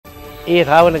ඒ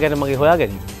රාවණ ගැන මගේ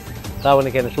හොයාගැනීම.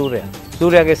 රාවණ කියන්නේ සූර්යයා.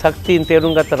 සූර්යාගේ ශක්තියින්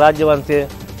තේරුම් ගත්ත රාජ්‍ය වංශය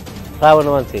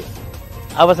රාවණ වංශය.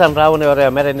 අවසන්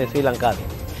රාවණවරයා මැරෙන්නේ ශ්‍රී ලංකාවේ.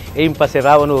 එයින් පස්සේ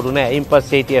රාවණවරු නෑ. එයින්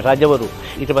පස්සේ හිටියේ රජවරු.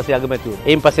 ඊට පස්සේ අගමැතිවරු.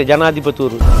 එයින් පස්සේ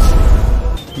ජනාධිපතිවරු.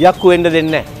 යක්කු වෙන්න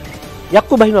දෙන්නේ නෑ.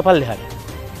 යක්කු බහිම පල්ලෙහාට.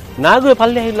 නාගයෝ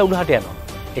පල්ලෙහාට උඩහට යනවා.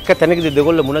 එක තැනකදී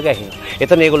දෙගොල්ල මුණ ගැහිනවා.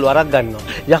 එතන ඒගොල්ලෝ අරක් ගන්නවා.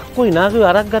 යක්කුයි නාගයෝ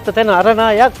අරක් ගත්ත තැන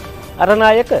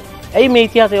අරනායක. ඇයි මේ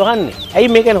ඉතිහාසය වහන්නේ? ඇයි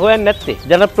මේක හොයන්නේ නැත්තේ?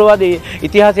 ජනප්‍රවාදී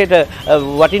ඉතිහාසයට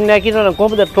වටින්නේ නැහැ කියනනම්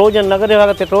කොහොමද ට්‍රෝජන් නගරය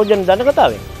වගත්තේ ට්‍රෝජන් ජන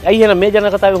කතාවෙන්? ඇයි එහෙනම් මේ ජන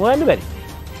කතාවෙන් හොයන්න බැරි?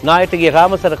 නායකගේ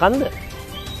රාමසර කන්ද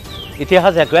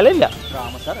ඉතිහාසයක් වැළෙලා.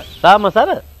 රාමසර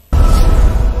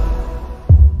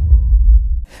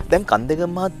දැන්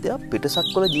කන්දගම් මහත්තයා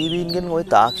පිටසක්වල ජීවීන්ගෙන් ওই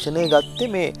තාක්ෂණය ගත්තේ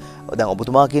මේ දැන්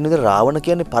ඔබතුමා කියන විදිහට රාවණ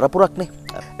කියන්නේ පරපුරක්නේ.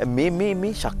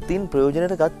 මේ ශක්තියින්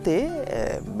ප්‍රයෝජනයට ගත්තේ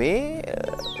මේ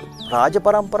රාජ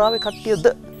පරම්පරාවේ කට්ටියද?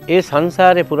 ඒ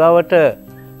සංසාරේ පුරාවට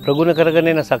ප්‍රගුණ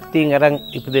කරගෙන එන ශක්තියින් අරන්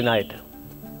ඉපදෙන අයට.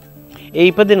 ඒ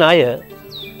ඉපදෙන අය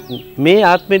මේ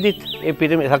ආත්මෙදිත් ඒ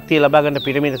පිරමීඩ ශක්තිය ලබා ගන්න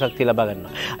පිරමීඩ ශක්තිය ලබා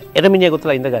ගන්නවා. එරමිනිය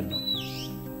ගොතලා ඉඳ ගන්නවා.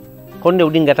 කොණ්ඩේ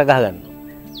උඩින් ගැට ගහ ගන්නවා.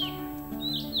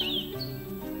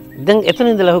 දැන් එතන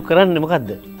ඉඳලා ඔහු කරන්නේ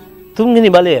මොකද්ද? තුන්වෙනි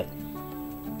බලය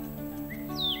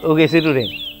ඔහුගේ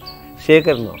සිරුරෙන් ෂේ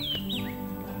කරනවා.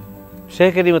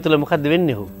 ෂේ කිරීම තුළ මොකද්ද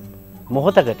වෙන්නේ? ඔහු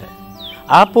මොහොතකට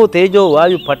ආපෝ තේජෝ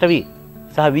වායු පඨවි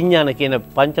සහ විඥාන කියන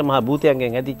පංච මහා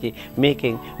භූතයන්ගෙන් ඇදිච්ච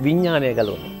මේකෙන් විඥානය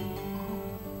ගලවනවා.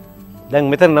 දැන්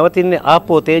මෙතන නවතින්නේ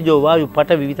ආපෝ තේජෝ වායු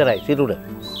පඨවි විතරයි සිරුර.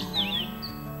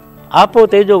 ආපෝ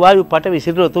තේජෝ වායු පඨවි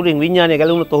සිරුර තුලින් විඥානය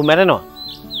ගලවුණොත් ඔහු මැරෙනවා.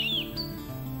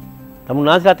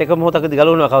 තමුන්නාසත් එක මොහොතකදී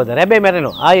ගලවනවා කවදාද? හැබැයි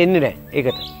මැරෙනවා. ආයෙ එන්නේ නැහැ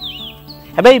ඒකට.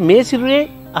 හැබැයි මේ සිරුරේ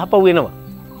අහපව් වෙනවා.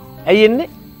 ඇයි එන්නේ?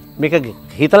 මේක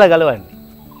හිතලා ගලවන්නේ.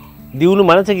 දියුණු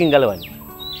මනසකින් ගලවන්නේ.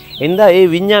 එඳා ඒ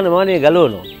විඥාන මානය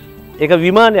ගලවනවා. ඒක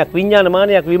විමානයක් විඥාන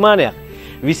මානයක් විමානයක්.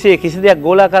 විශ්වයේ කිසි දෙයක්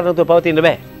ගෝලාකාර නැතුව පවතින්න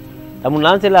බෑ.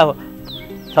 තමුන්නාන්සලා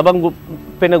සබන්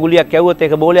පෙන ගුලියක් කැවුවොත්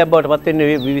ඒක බෝලයක් බවට පත්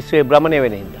වෙන්නේ විශ්වයේ භ්‍රමණය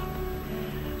වෙන හින්දා.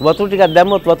 වතුර ටිකක්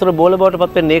දැම්මොත් වතුර බෝල බවට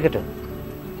පත් වෙන්නේ ඒකට.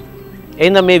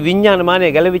 එහෙනම් මේ විඥාන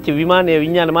මානය ගැලවිච්ච විමානය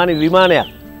විඥාන මානය විමානයක්.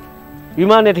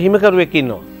 විමානයට හිමකරුවෙක්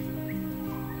ඉන්නවා.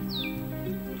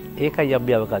 ඒකයි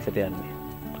අභ්‍යවකාශයට යන්නේ.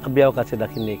 අභ්‍යවකාශය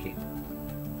දකින්නේ ඒකේ.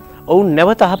 ඔවුන්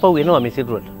නැවත අහපව් එනවා මේ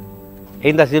සිරුරට.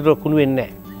 එහෙනම් සිරුර කුණු වෙන්නේ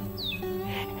නැහැ.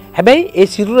 හැබැයි ඒ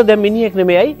සිරුර දැන් මිනිහෙක්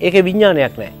නෙමෙයි. ඒකේ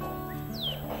විඥානයක් නැහැ.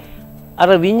 අර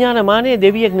විඥාන මානයේ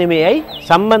දෙවියෙක් නෙමෙයි.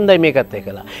 සම්බන්ධයි මේකත්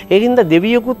එක්කලා. ඒකින්ද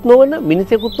දෙවියෙකුත් නොවන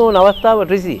මිනිසෙකුත් නොවන අවස්ථාව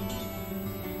ඍසි.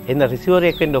 එහෙනම්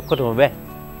ඍසිවරයෙක් වෙන්න ඔක්කොටම බෑ.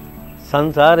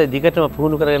 සංසාරේ දිගටම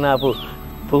පුහුණු කරගෙන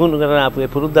ආපු ඒ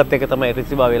පුරුද්දත් එක තමයි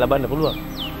ඍසිභාවය ලබන්න පුළුවන්.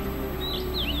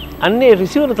 අන්නේ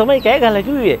ඍසිවර තමයි කෑ ගහලා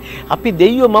කිව්වේ. අපි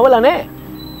දෙයියෝ මවලා නැහැ.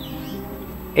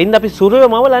 එන්න අපි සුරයෝ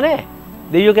මවලා නැහැ.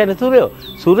 දෙයියෝ කියන්නේ සුරයෝ.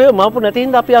 සුරයෝ මවපු නැති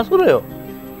හින්දා අපි අසුරයෝ.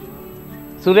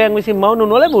 සුරයන් විසින් මවනු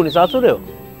නොලැබුණු නිසා අසුරයෝ.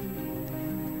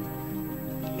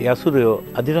 ඒ අසුරයෝ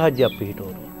අධිරාජ්‍යයක්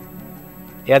පිහිටවනවා.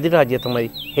 ඒ අධිරාජ්‍ය තමයි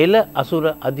හෙළ අසුර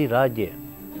අධිරාජ්‍ය.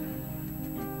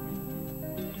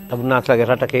 තමුන්නාස්ලාගේ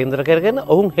රට කේන්ද්‍ර කරගෙන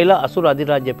ඔවුන් හෙළ අසුර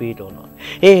අධිරාජ්‍ය පිහිටවනවා.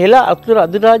 ඒ හෙළ අසුර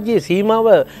අධිරාජ්‍යයේ සීමාව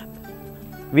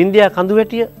වින්දියා කඳු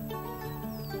වැටිය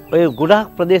ඔය ගොඩාක්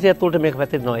ප්‍රදේශයක් තුළට මේක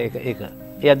පැතිරෙනවා. ඒක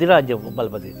ඒ අධිරාජ්‍ය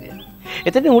බලපදේශය.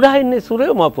 එතනින් උඩහ ඉන්නේ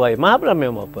සුරයෝ මවපුවයි මහා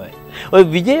බ්‍රහ්මයෝ මවපුවයි. ඔය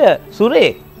විජය සුරේ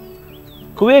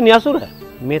කුවේණි අසුර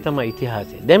මේ තමයි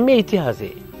ඉතිහාසය. දැන් මේ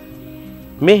ඉතිහාසයේ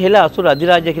මේ හෙළ අසුර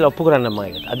අධිරාජ්‍ය කියලා ඔප්පු කරන්න මම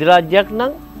ඒකට. අධිරාජ්‍යයක්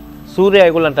නම් සූර්යයා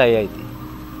ඒගොල්ලන්ට අයයිති.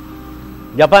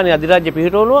 ජපානයේ අධිරාජ්‍ය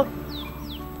පිහිටවනවා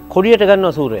කොඩියට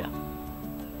ගන්නවා සූර්යයා.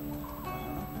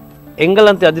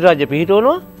 එංගලන්තයේ අධිරාජ්‍ය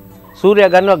පිහිටවනවා සූර්යයා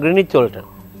ගන්නවා ග්‍රීනිච් වලට.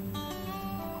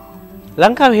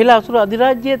 ලංකාවේ හෙළ අසුර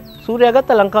අධිරාජ්‍යයේ සූර්යයා ගත්ත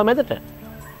ලංකාව මැදට.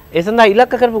 ඒ සඳහා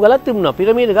ඉලක්ක කරපු ගලක් තිබුණා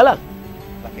පිරමීඩ ගලක්.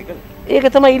 ඒක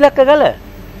තමයි ඉලක්ක ගල.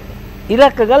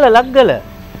 ඉලක්ක ගල ලක්ගල.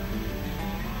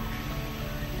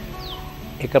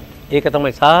 ඒක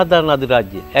තමයි සාධාරණ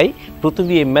අධිරාජ්‍යය. ඇයි?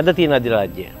 පෘථිවියේ මැද තියෙන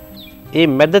අධිරාජ්‍යය. ඒ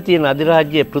මැද තියෙන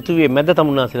අධිරාජ්‍යයේ පෘථිවියේ මැද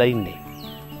තමුන්නාසලා ඉන්නේ.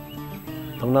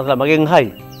 තමුන්නාසලා මගෙන් හයි.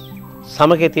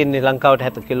 සමකේ තියෙන්නේ ලංකාවට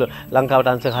 70 කිලෝ ලංකාවට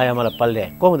අංශක 6මාර පල්ලෙයි.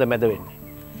 කොහොමද මැද වෙන්නේ?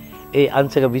 ඒ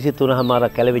අංශක 23මාර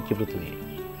කැලවිච්ච පෘථිවිය.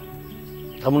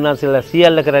 තමුන්නාසලා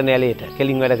සියල්ල කරන්නේ ඇලේට.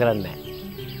 කෙලින් වැඩ කරන්නේ නැහැ.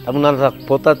 තමුන්නාසලා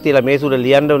පොතක් තියලා මේසුර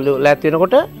ලියන්න ලෑත්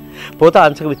වෙනකොට පොත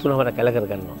අංශක 23මාර කැල කර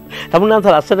ගන්නවා.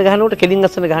 තමුන්නාසලා අස්සන ගහනකොට කෙලින්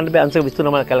අස්සන ගහන්න බෑ අංශක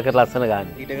 23මාර කැල කරලා අස්සන ගන්න.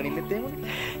 ඊටගෙන ඉන්නෙත්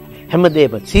එහෙමනේ.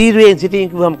 හැමදේම සීරුවෙන් සිටින්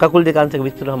කිව්වම කකුල් දෙක අංශක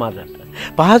 23මාරට.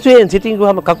 පහසුවෙන් සිටින්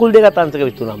කිව්වම කකුල් දෙකත් අංශක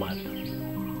 23මාරට.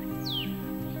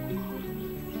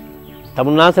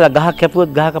 තමුන්නාසලා ගහක්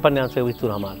කැපුවොත් ගහ කපන්නේ අංශක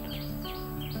 23මාරට.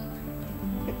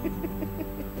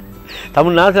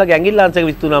 තමුන්නාසලාගේ ඇඟිල්ල අංශක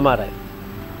 23මාරයි.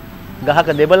 ගහක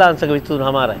දෙබල අංශක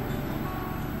 23මාරයි.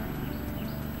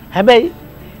 හැබැයි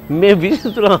මේ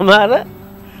 23මාර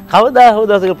කවදා හෝ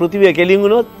දවසක පෘථිවිය කෙලින්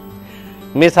වුණොත්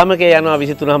මේ සමකේ යනවා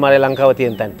 23මාරේ ලංකාව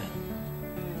තියෙන තැනට.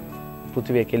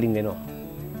 පෘථිවිය කෙලින් වෙනවා.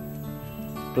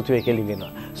 පෘථිවිය කෙලින්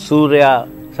වෙනවා. සූර්යයා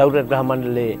සෞර ග්‍රහ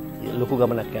මණ්ඩලයේ ලොකු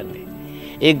ගමනක් යන්නේ.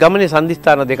 ඒ ගමනේ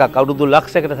සන්දිස්ථාන දෙකක් අවුරුදු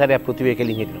ලක්ෂයකට සැරයක් පෘථිවිය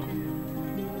කෙලින් හිටිනවා.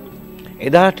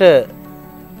 එදාට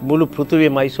මුළු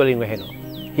පෘථිවියම අයිස් වලින් වැහෙනවා.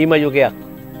 හිම යුගයක්.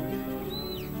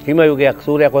 හිම යුගයක්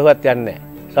සූර්යයා කොහෙවත් යන්නේ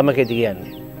නැහැ. සමකේදී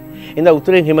කියන්නේ. ඉතින්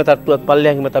උතුරෙන් හිම තට්ටුවත්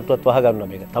පල්ලෙහාන් හිම තට්ටුවත් වහ ගන්නවා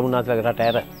මේක. තමුන්නාන්සලගේ රට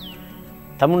ඇර.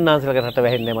 තමුන්නාන්සලගේ රට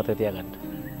වැහෙන්නේ නැහැ මතක තියාගන්න.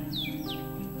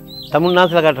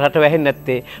 තමුන්නාන්සලගේ රට වැහෙන්නේ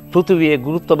නැත්තේ පෘථිවියේ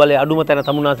ගුරුත්ව බලය අඩුම තැන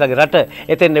තමුන්නාන්සලගේ රට.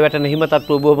 එතෙන් වැටෙන හිම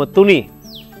තට්ටුව බොහොම තුනි.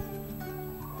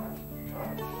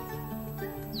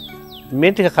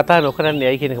 මේ ටික කතා නොකරන්නේ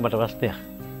ඇයි කියන එක මට ප්‍රශ්නයක්.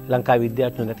 ලංකාවේ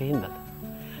විද්‍යාඥයෝ නැති හින්දාද?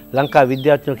 ලංකාවේ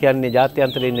විද්‍යාඥයෝ කියන්නේ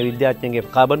ජාත්‍යන්තරයේ ඉන්න විද්‍යාඥයන්ගේ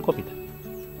කාබන් කොපිද?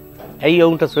 ඇයි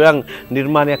ඔවුන්ට ස්වයං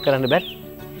නිර්මාණයක් කරන්න බැරි?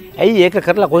 ඇයි ඒක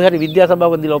කරලා කොහේ හරි විද්‍යා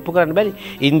සභාවක දීලා ඔප්පු කරන්න බැරි?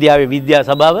 ඉන්දියාවේ විද්‍යා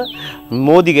සභාව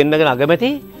මෝදි ගෙන්නගෙන අගමැති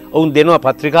ඔවුන් දෙනවා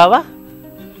පත්‍රිකාව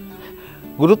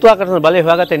ගුරුත්වාකර්ෂණ බලය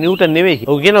හොයාගත්තේ නිව්ටන් නෙවෙයි.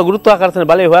 ඔවුන් කියන ගුරුත්වාකර්ෂණ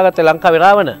බලය හොයාගත්තේ ලංකාවේ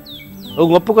රාවණ.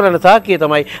 ඔවුන් ඔප්පු කරන සාක්කිය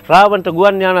තමයි රාවණට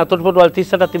ගුවන් යාන අතොටුපොටවල්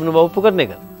 38ක් තිබුණ බව ඔප්පු කරන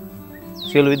එක.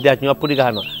 සියලු විද්‍යාඥයෝ අප්පුඩි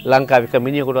ගහනවා. ලංකාවේ එක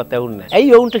මිනිහෙකුටවත් ඇහුන්නේ නැහැ.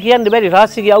 ඇයි ඔවුන්ට කියන්න බැරි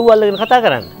රාශියගේ අවු අල්ලගෙන කතා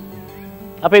කරන්න?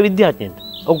 අපේ විද්‍යාඥයන්ට.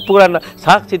 ඔප්පු කරන්න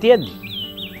සාක්ෂි තියෙද්දි.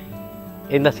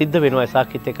 එන්න සිද්ධ වෙනවා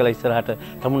සාක්ෂිත් එක්කලා ඉස්සරහට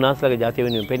තමුන්නාන්සලගේ ජාතිය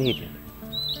වෙනුවෙන් පෙනී හිටින්න.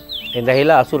 එන්න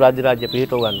ඇහිලා අසු රාජ්‍ය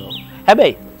පිහිටව ගන්නවා.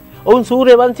 හැබැයි ඔවුන්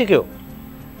සූර්ය වංශිකයෝ.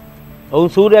 ඔවුන්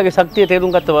සූර්යයාගේ ශක්තිය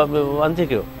තේරුම් ගත්ත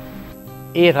වංශිකයෝ.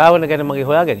 ඒ රාවණ ගැන මගේ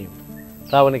හොයා ගැනීම.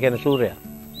 රාවණ කියන්නේ සූර්යයා.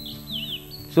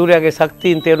 සූර්යයාගේ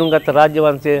ශක්තියින් තේරුම් ගත්ත රාජ්‍ය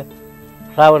වංශය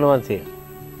රාවණ වංශය.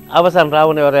 අවසන්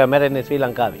රාවණවරයා මැරෙන්නේ ශ්‍රී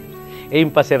ලංකාවේ.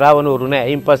 එයින් පස්සේ රාවණවරු නැහැ.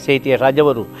 එයින් පස්සේ හිටියේ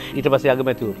රජවරු. ඊට පස්සේ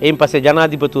අගමැතිවරු. එයින් පස්සේ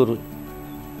ජනාධිපතිවරු.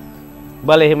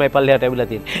 බලය එහෙමයි පල්ලෙහාට ඇවිල්ලා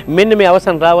තියෙන්නේ. මෙන්න මේ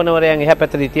අවසන් රාවණවරයන් එහා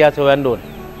පැත්තේ ඉතිහාසය හොයන්න ඕනේ.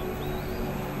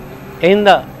 එහෙනම්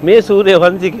මේ සූර්ය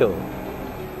වංශිකයෝ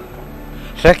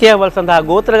ශක්‍යවල් සඳහා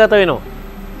ගෝත්‍රගත වෙනවා.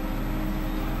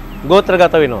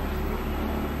 ගෝත්‍රගත වෙනවා.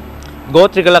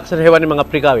 ගෝත්‍රික ලක්ෂණ හේවන්නේ මම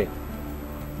අප්‍රිකාවේ.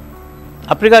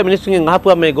 අප්‍රිකාවේ මිනිස්සුන්ගෙන්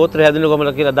අහපුවා මේ ගෝත්‍රය හැදෙන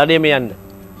කොහමද කියලා දඩේමේ යන්න.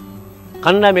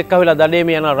 කණ්ඩායම එක්ක වෙලා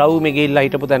දඩේමේ යන රවුමේ ගිහිල්ලා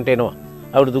හිටපු තැනට එනවා.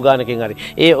 අවුරුදු ගානකින් හරි.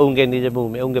 ඒ ඔවුන්ගේ නිජ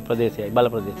භූමිය, ඔවුන්ගේ ප්‍රදේශයයි, බල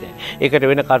ප්‍රදේශයයි. ඒකට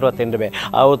වෙන කාටවත් එන්න බෑ.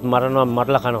 ආවොත් මරනවා,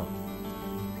 මරලා කනවා.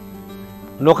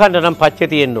 නොකන්න නම් පච්චේ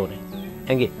තියෙන්න ඕනේ.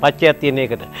 ඇඟේ පච්චයක් තියෙන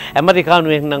එකට.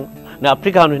 ඇමරිකානුවෙක් නම්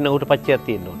අප්‍රිකානුවෙක් නම් උට පච්චයක්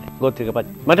තියෙන්න ඕනේ. ගෝත්‍රික පච්ච.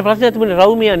 මට ප්‍රශ්නයක් තිබුණේ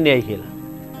රවුමේ යන්නේ ඇයි කියලා.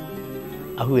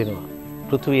 අහු වෙනවා.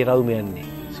 පෘථුවියේ රවුමේ යන්නේ.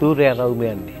 සූර්යයා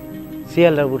රවුමේ යන්නේ.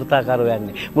 සියල්ල වෘත්තාකාරව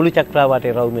යන්නේ. මුළු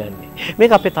චක්‍රාවාටේ රවුමේ යන්නේ.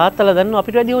 මේක අපේ තාත්තලා දන්නවා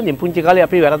අපිට වැඩි හොඳින්. පුංචි කාලේ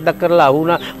අපි වැරද්දක් කරලා අහු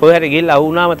වුණා, කොහේ හරි ගිහිල්ලා අහු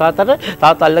වුණාම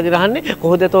තාත්තා අල්ලගෙන අහන්නේ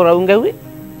කොහොද තෝ රවුම් ගැව්වේ?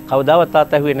 කවදාවත්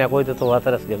තාත්තා ඇහුවේ නැහැ කොහොද තෝ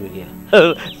හතරස් ගැව්වේ කියලා.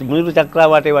 මුළු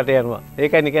චක්‍රාවාටේ වටේ යනවා.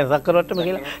 ඒකයි කියන්නේ සක්කරවට්ටම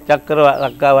කියලා.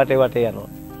 චක්‍රාවාටේ වටේ යනවා.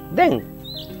 දැන්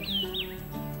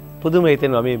පුදුම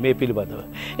හිතෙනවා මේ පිළිබඳව.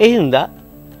 ඒ හින්දා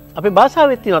අපේ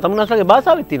භාෂාවෙත් තියෙනවා, තමුන්නාස්ලාගේ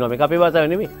භාෂාවෙත් තියෙනවා. මේක අපේ භාෂාව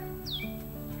නෙමෙයි.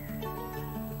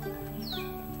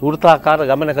 වෘත්තාකාර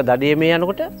ගමනක දඩේමේ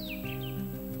යනකොට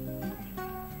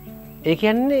ඒ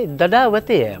කියන්නේ දඩා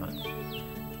වතේ යෑම.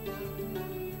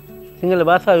 සිංහල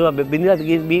භාෂාව බින්දලා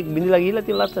ගිහිල්ලා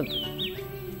තියෙන ලස්සනට.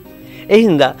 ඒ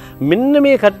හින්දා මෙන්න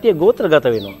මේ කට්ටිය ගෝත්‍රගත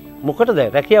වෙනවා. මොකටද?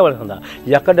 රැකියාවල සඳහා.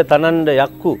 යකඩ තනන්න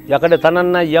යක්කු, යකඩ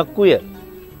තනන්න යක්කුය.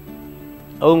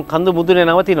 ඔවුන් කඳු මුදුනේ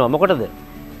නවතිනවා. මොකටද?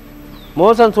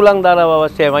 මෝසන් සුළං දාලා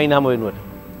අවශ්‍යයි වයින් හැම වෙනුවට.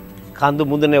 කඳු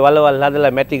මුදුනේ වලවල්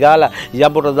හදලා මැටි ගාලා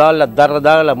යබොර දාලා දර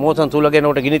දාලා මෝසන්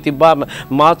සුළගෙනට ගිනි තිබ්බාම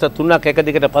මාස 3ක් එක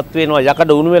දිගටපත් වෙනවා.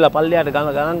 යකඩ උණු වෙලා පල්ලෙහාට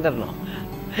ගණන් කරනවා.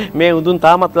 මේ උදුන්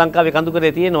තාමත් ලංකාවේ කඳු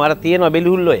කරේ තියෙනවා. අර තියෙනවා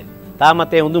බෙලිහුල්ලෝය.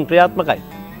 තාමත් ඒ උදුන් ක්‍රියාත්මකයි.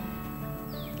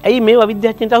 ඇයි මේවා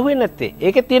විද්‍යාඥයන්ට අහුවෙන්නේ නැත්තේ?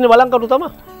 ඒකෙත් තියෙන වළංකටු තමයි.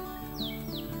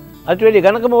 අට වෙලේ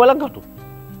ගණකම වළංකටු.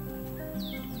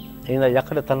 එහෙනම්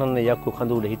යකඩ තනන්න යක්කු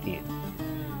කඳු උඩ හිටියේ.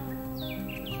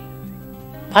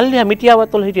 පල්ලිය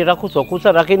මිටියාවත් වල හිටිය රකුස කුස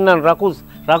රකින්නන්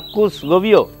රකුස්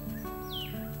ගොවියෝ.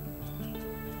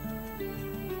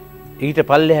 ඊට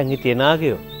පල්ලෙහන් හිටියේ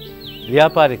නාගයෝ,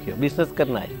 ව්‍යාපාරිකයෝ, බිස්නස්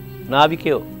කරන අය,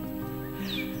 නාවිකයෝ.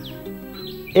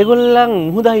 ඒගොල්ලන්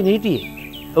මුහුදයි හිටියේ.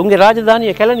 උන්ගේ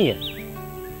රාජධානිය කැලණිය.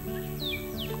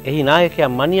 එහි නායකයා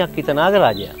මණියක් හිත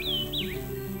නාගරාජයා.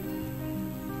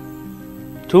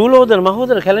 චූලෝදර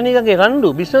මහෝදර කැලණියගේ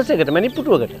රණ්ඩු බිස්නස් එකට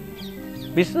මණිපුටුවකට.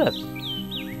 බිස්නස්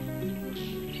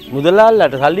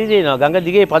මුදලාල්ලට සල්ලි දෙනවා ගඟ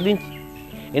දිගේ පදිංචි.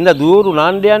 එඳ දුවරු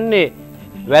නාන්න යන්නේ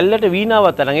වැල්ලට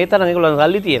වීණාවත් අරන් ඒ තරම් ඒගොල්ලන්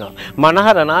සල්ලි තියෙනවා.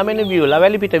 මනහර නාමෙන බියු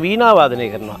ලවැලි පිට වීණා වාදනය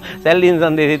කරනවා. සැල්ලින්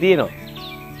සන්දේසේ තියෙනවා.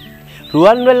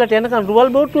 රුවන් වැල්ලට යනකම් රුවල්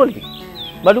බෝට්ටු වලින්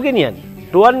බඩු ගෙනියන්නේ.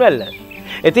 රුවන් වැල්ල.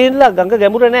 එතෙන්ලා ගඟ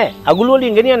ගැඹුර නැහැ. අගුළු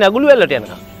වලින් ගෙනියන්නේ අගුළු වැල්ලට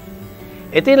යනකම්.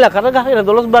 එතෙන්ලා කරගහගෙන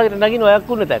 12 භාගයට නගින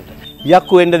යක්කුනේ තැනට.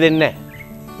 යක්කු එන්න දෙන්නේ නැහැ.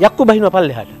 යක්කු බහිනවා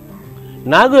පල්ලෙහාට.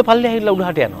 නාගයෝ පල්ලෙහා ඉල්ල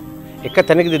උඩහට යනවා. එක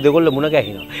තැනකදී දෙගොල්ල මුණ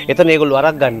ගැහිනවා. එතන ඒගොල්ලෝ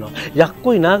අරක් ගන්නවා.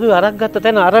 යක්කුයි නාගයෝ අරක් ගත්ත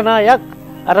තැන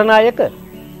අරනායක.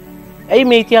 ඇයි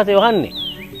මේ ඉතිහාසය වහන්නේ?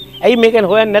 ඇයි මේකෙන්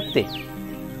හොයන්නේ නැත්තේ?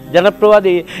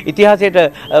 ජනප්‍රවාදී ඉතිහාසයට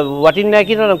වටින්නේ නැහැ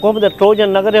කියනවා නම් කොහොමද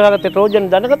ට්‍රෝජන් නගරේ වගත්තේ ට්‍රෝජන්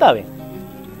දන කතාවෙන්?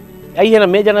 ඇයි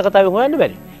එහෙනම් මේ ජන කතාවෙන් හොයන්න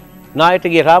බැරි?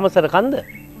 නායකගේ රාමසර කන්ද?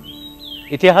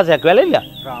 ඉතිහාසයක් වැළෙලා.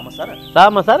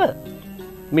 රාමසර.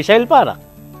 මිෂෙල් පාරක්.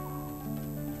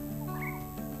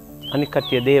 අනික්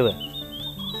කට්ටිය දේව.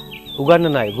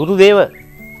 උගන්නන අය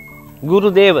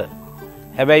ගුරුදේව.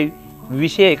 හැබැයි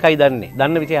විෂය එකයි දන්නේ.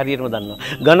 දන්න විෂය හරියටම දන්නවා.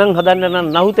 ගණන් හදන්න නම්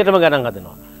නහුතේටම ගණන්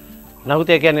හදනවා.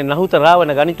 නහුතේ කියන්නේ නහුත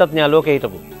රාවණ ගණිතඥයා ලෝකේ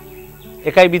හිටපු.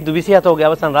 1.27 ගේ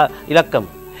අවසන් ඉලක්කම.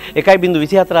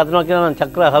 1.24 හදනවා කියනවා නම්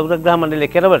චක්‍ර හවුරග්‍රහ මණ්ඩලයේ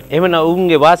කෙරවල. එහෙමනම්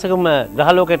උන්ගේ වාසකම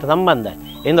ග්‍රහ ලෝකයට සම්බන්ධයි.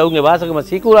 එහෙනම් උන්ගේ වාසකම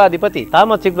සිකුරාධිපති.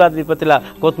 තාමත් සිකුරාධිපතිලා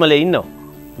කොත්මලේ ඉන්නවා.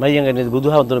 මයියන්ගේ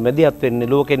බුදුහාමුදුරුවෝ මැදිහත් වෙන්නේ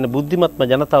ලෝකෙ ඉන්න බුද්ධිමත්ම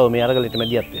ජනතාව මේ අරගලයට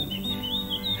මැදිහත් වෙන්නේ.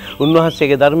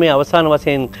 උන්වහන්සේගේ ධර්මයේ අවසාන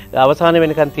වශයෙන් අවසාන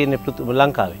වෙනකන් තියෙන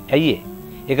ලංකාවේ. ඇයි ඒ?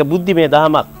 ඒක බුද්ධිමය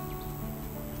දහමක්.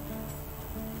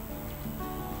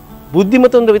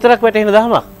 බුද්ධිමතුන්ට විතරක් වැටහෙන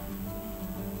දහමක්.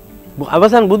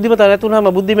 අවසන් බුද්ධිමත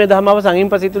නැතුනම බුද්ධිමය දහම අවසන්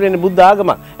ඉන්පස්සේ ඉතුරු වෙන්නේ බුද්ධ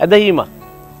ආගමක්, ඇදහිීමක්.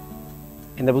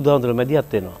 එන්න බුදුහාමුදුරුවෝ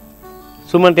මැදිහත් වෙනවා.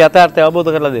 සුමන්ට යථාර්ථය අවබෝධ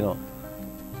කරලා දෙනවා.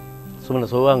 සුමන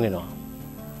සෝවාන් වෙනවා.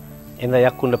 එන්න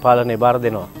යක්කුන්ට පාලනේ බාර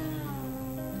දෙනවා.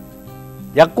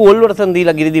 යක්කු ඔල්ලුවටසන්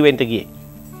දීලා ගිරිදිවෙන්ට ගියේ.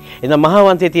 එන්න මහා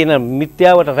වංශයේ තියෙන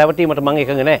මිත්‍යාවට රැවටීමට මම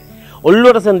එකඟ නැහැ.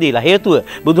 ඔල්ලුවටසන් දීලා හේතුව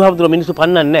බුදුහාමුදුරුවෝ මිනිස්සු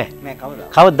පන්නන්නේ නැහැ.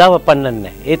 කවදාවත් පන්නන්නේ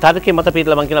නැහැ. ඒ තරකේ මත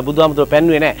පිටලා මම කියන බුදුහාමුදුරුවෝ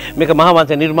පෙන්වුවේ නැහැ. මේක මහා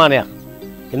වංශයේ නිර්මාණයක්.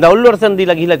 එන්න ඔල්ලුවටසන්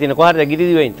දීලා ගිහිලා තියෙන කොහරද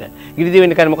ගිරිදිවෙන්ට.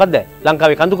 ගිරිදිවෙන්ට කියන්නේ මොකද්ද?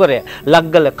 ලංකාවේ කඳුකරය,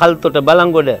 ලග්ගල, කල්තොට,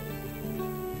 බලංගොඩ,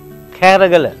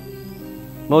 කෑරගල.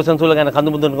 මෝසන් සුල ගැන කඳු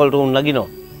මුදුන් වලට උන් නගිනවා.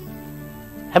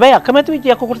 හැබැයි අකමැති වෙච්ච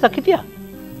යක්කු කොටසක් හිටියා.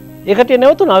 ඒකට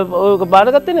නැවතුණා. ඔයක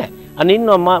බාරගත්තේ නැහැ. අනේ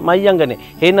ඉන්නවා මයියංගනේ,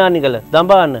 හේනානිගල,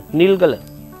 දඹාන, නිල්ගල.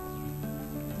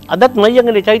 අදත්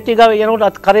මයියංගනේ චෛත්‍ය ගාවේ යනකොට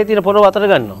අත් කරේ තියෙන පොරව අතර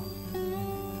ගන්නවා.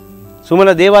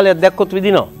 සුමන දේවාලයක් දැක්කොත්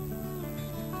විදිනවා.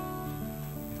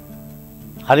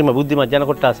 හරිම බුද්ධිමත් ජන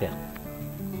කොට්ටාසයක්.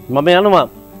 මම යනවා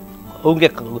ඔවුන්ගේ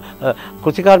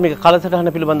කෘෂිකාර්මික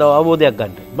කාලසටහන පිළිබඳව අවබෝධයක්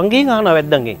ගන්න. මං ගිහින් අහනවා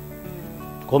වැද්දන්ගෙන්.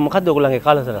 මොකද්ද ඔයගොල්ලන්ගේ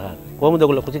කාලසටහන? කොහොමද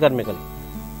ඔයගොල්ලෝ කෘෂිකාර්මික කළේ?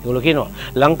 ඒගොල්ලෝ කියනවා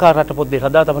ලංකා රට පොද්දේ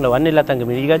සදා තමන වන්නේ ලතංග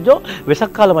මිරිගජ්ජෝ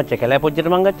වෙසක් කාල මච්ච කැලෑ පොජ්ජට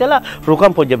මං ගච්චලා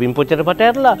රුකම් පොජ්ජ බිම් පොච්චට පට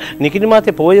ඇරලා නිකිනි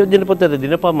මාසේ පොය යොජන පොතේ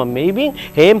දිනපම මේබින්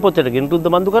හේම් පොතේ ගිනිරුද්ද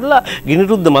මන්දු කරලා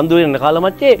ගිනිරුද්ද මන්දු වෙන කාල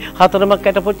මච්චේ හතරමක්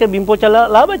ඇට පොච්ච බිම් පොච්චලා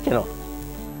ලාභච්චනවා.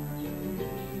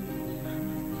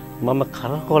 මම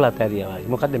කරකෝලත් ඇරියා.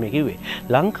 මොකද්ද මේ කිව්වේ?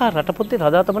 ලංකා රට පොත්තේ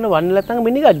රදා තමන වන්නේ නැත්නම්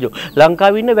මිනිගජ්ජෝ.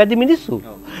 ලංකාවේ ඉන්න වැඩි මිනිස්සු.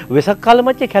 වෙසක් කාල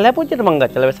මැච්චේ කැලෑ පොච්චට මං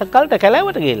ගත්තලා වෙසක් කාලට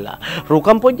කැලෑවට ගිහිල්ලා.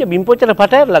 රුකම් පොච්ච බිම් පොච්චට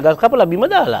පට ඇරලා ගස් කපලා බිම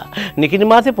දාලා. නිකිනි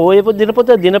මාසේ පොයේ දින පොත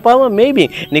දිනපාම මේබි.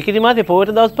 නිකිනි මාසේ පොයට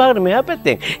දවස් පහකට මෙහා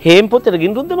පැත්තෙන් හේම් පොත්තට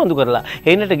ගිනිරුද්ද මන්දු කරලා.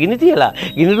 හේනට ගිනි තියලා.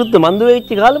 ගිනිරුද්ද මන්දු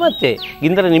වෙච්ච කාල මැච්චේ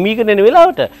ගින්දර නිමීගෙන එන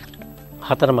වෙලාවට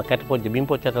හතරම කැට පොච්ච බිම්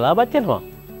පොච්චට ලාභත් යනවා.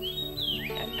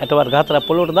 ඇටවර් ගහතරක්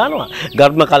පොළොවට දානවා.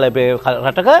 ගර්ම කාලේ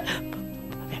රටක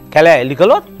කැලෑ එලි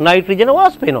කළොත් නයිට්‍රජන්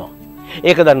වාෂ්ප වෙනවා.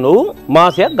 ඒක දන්න උන්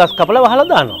මාසයක් ගස් කපලා වහලා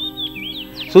දානවා.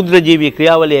 සුද්ධ ජීවී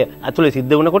ක්‍රියාවලිය ඇතුලේ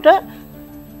සිද්ධ වුණකොට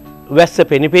වැස්ස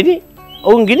පෙනිපෙනි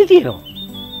ඔවුන් ගිනි තියනවා.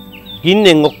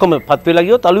 ගින්නෙන් ඔක්කොම පත් වෙලා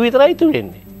ගියොත් අලු විතරයි ඉතුරු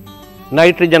වෙන්නේ.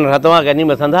 නයිට්‍රජන් රඳවා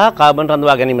ගැනීම සඳහා කාබන්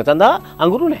රඳවා ගැනීම සඳහා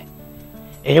අඟුරු නැහැ.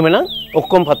 එහෙමනම්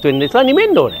ඔක්කොම පත් වෙන්න ඉස්සලා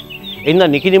නිමෙන්න ඕනේ. එන්න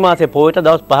නිකිනි මාසේ පොයට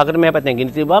දවස් 5කට මෙහා පැත්තෙන්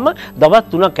ගිනි තිබ්බාම දවස්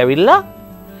 3ක් ඇවිල්ලා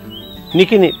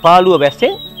නිකිනි පාළුව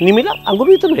වැස්සෙන් නිමිලා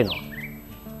අඟුරු ඉතුරු වෙනවා.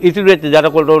 ඉතුරු වෙච්ච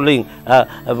ජරකොළ වලින්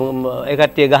ඒ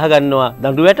කට්ටිය ගහ ගන්නවා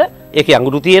දඬු වැට. ඒකේ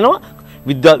අඟුරු තියෙනවා.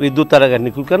 විද්‍යුත් අරගෙන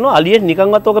නිකුල් කරනවා. අලියෙන්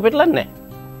නිකන්වත් ඕක පෙටලන්නේ නැහැ.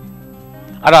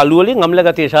 අර අලු වලින් අම්ල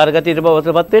ගතිය, ශාර ගතියට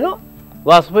බවටපත් වෙනවා.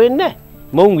 වාෂ්ප වෙන්නේ නැහැ.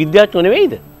 මොවුන් විද්‍යාඥයෝ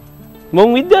නෙවෙයිද?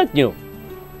 මොවුන් විද්‍යාඥයෝ.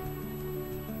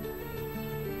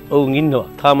 ඔවුන් ඉන්නවා.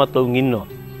 තාමත් ඔවුන් ඉන්නවා.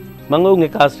 මම ඔවුන්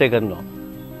එක ආශ්‍රය කරනවා.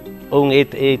 ඔවුන්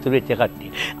ඒ ඉතුරු වෙච්ච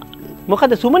කට්ටිය.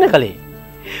 මොකද සුමන කලේ?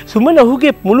 සුමන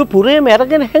ඔහුගේ මුළු පුරේම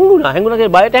අරගෙන හැංගුණා. හැංගුණා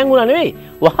කියන්නේ බයට හැංගුණා නෙවෙයි.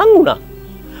 වහන් වුණා.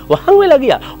 වහන් වෙලා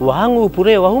ගියා. වහන් වූ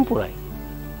පුරේ වහුන් පුරයි.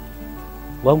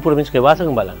 වහුන් පුර මිනිස්ගේ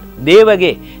වාසකම් බලන්න.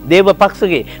 දේවගේ, දේව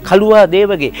පක්ෂගේ, කළුවා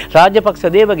දේවගේ, රාජපක්ෂ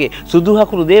දේවගේ,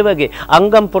 සුදුහකුරු දේවගේ,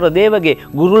 අංගම්පොර දේවගේ,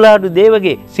 ගුරුලාඩු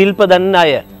දේවගේ, ශිල්ප දන්න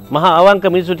අය, මහා අවංක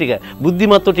මිනිසු ටික,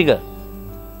 බුද්ධිමත්තු ටික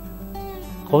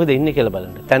කොහෙද ඉන්නේ කියලා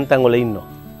බලන්න. තැන් තැන් වල ඉන්නවා.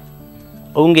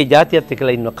 ඔවුන්ගේ ජාතියත්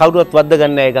එක්කලා ඉන්නවා. කවුරුවත් වද්ද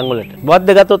ගන්න නැහැ ගම් වලට. වද්ද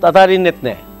ගත්තොත් අතාරින්නෙත්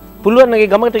නැහැ. පුළුවන් නම් ඒ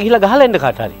ගමකට ගිහිලා ගහලා එන්න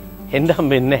කාට හරි. එන්න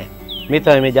හම්බෙන්නේ නැහැ. මේ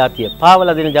තමයි මේ ජාතිය.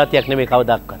 පාවලා දෙන ජාතියක් නෙමෙයි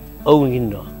කවදාවත්. ඔවුන්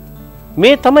ඉන්නවා.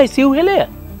 මේ තමයි සිව්හෙලය.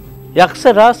 යක්ෂ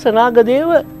රාස නාග දේව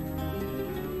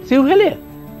සිව්හෙලය.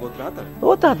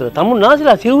 ගෝත්‍ර හතර.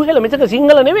 තමුන්නාන්සේලා සිව්හෙල මිසක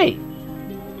සිංහල නෙවෙයි.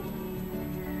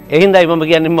 ඒ හින්දායි මම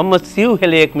කියන්නේ මම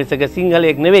සිව්හෙලයෙක් මිසක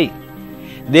සිංහලයෙක් නෙවෙයි.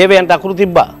 දේවයන්ට අකුරු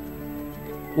තිබ්බා.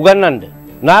 උගන්නන්න.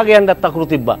 නාගයන්ටත් අකුරු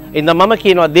තිබ්බා. එහෙනම් මම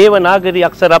කියනවා දේව නාගරි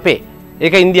අක්ෂර අපේ.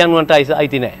 ඒක ඉන්දියානුවන්ට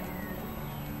අයිති නෑ.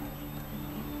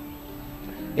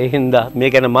 ඒ හින්දා මේ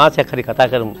ගැන මාසයක් හරි කතා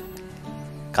කරමු.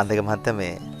 කන්දක මහත්තයා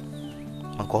මේ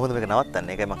මම කොහොමද මේක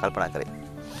නවත්තන්නේ? ඒකයි මම කල්පනා කරේ.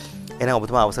 එහෙනම්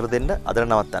ඔබතුමා අවසර දෙන්න අදට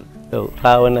නවත්තන්න. ඔව්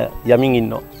රාවණ යමින්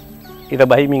ඉන්නවා. ඊට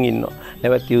බහිමින් ඉන්නවා.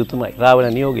 නැවතිය යුතුමයි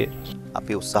රාවණ නියෝගය.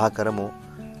 අපි උත්සාහ කරමු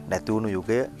නැති වුණු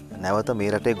යුගය නැවත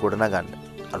මේ රටේ ගොඩනගන්න.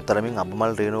 අනුතරමින්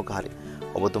අබමල් රේණුක හරි.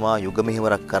 ඔබතුමා යුග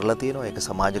මෙහෙවරක් කරලා තියෙනවා. ඒක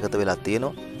සමාජගත වෙලා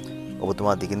තියෙනවා.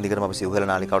 ඔබතුමා දිගින් දිගටම අපි සිව්හෙල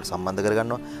නාලිකාවට සම්බන්ධ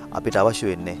කරගන්නවා. අපිට අවශ්‍ය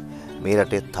වෙන්නේ මේ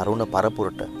රටේ තරුණ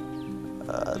පරපුරට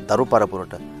දරු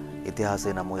පරපුරට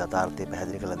ඉතිහාසයේ නම් යථාර්ථය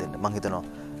පැහැදිලි කරලා දෙන්න. මම හිතනවා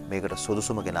මේකට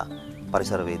සුදුසුම කෙනා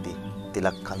පරිසරවේදී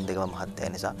තිලක් කන්දේගම මහත්තයා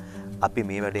නිසා අපි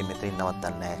මේ වැඩේ මෙතනින්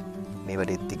නවත්තන්නේ නැහැ. මේ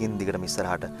වැඩේ දිගින් දිගටම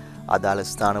ඉස්සරහට අදාළ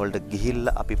ස්ථානවලට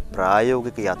ගිහිල්ලා අපි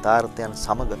ප්‍රායෝගික යථාර්ථයන්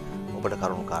සමග ඔබට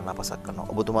කරුණු කාරණා පසක් කරනවා.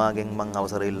 ඔබතුමාගෙන් මම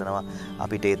අවසර ඉල්ලනවා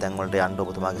අපිට ඒ තැන් වලට යන්න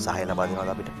ඔබතුමාගේ සහාය ලබා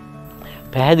දෙනවාද අපිට?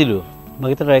 පැහැදිලිව. මම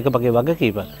හිතනවා ඒක මගේ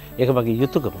වගකීමක්. ඒක මගේ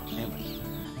යුතුයකම.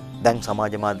 දැන්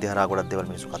සමාජ මාධ්‍ය හරහා ගොඩක් දේවල්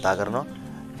මිනිස්සු කතා කරනවා.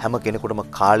 හැම කෙනෙකුටම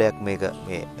කාලයක් මේක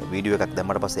මේ වීඩියෝ එකක්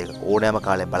දැම්මට පස්සේ ඒක ඕනෑම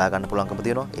කාලයක් බලා ගන්න පුළුවන්කම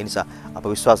තියෙනවා. ඒ නිසා අප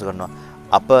විශ්වාස කරනවා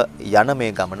අප යන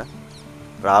මේ ගමන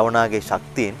රාවණාගේ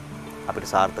ශක්තියෙන්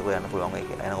අපිට සාර්ථකව යන්න පුළුවන් වෙයි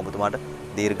කියලා. එහෙනම් ඔබතුමාට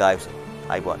දීර්ඝායුෂ.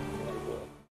 ආයිබෝන්.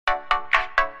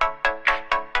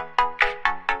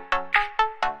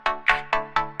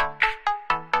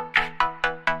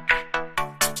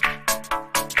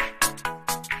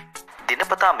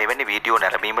 දිනපතා මෙවැනි වීඩියෝ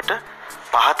නැරඹීමට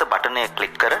පහත බටනය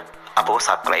ක්ලික් කර අපව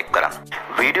සබ්ස්ක්‍රයිබ් කරන්න.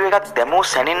 වීඩියෝ එකක් දැමූ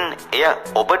සැනින් එය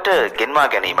ඔබට ගෙන්වා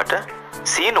ගැනීමට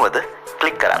සීනුවද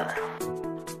ක්ලික් කරන්න.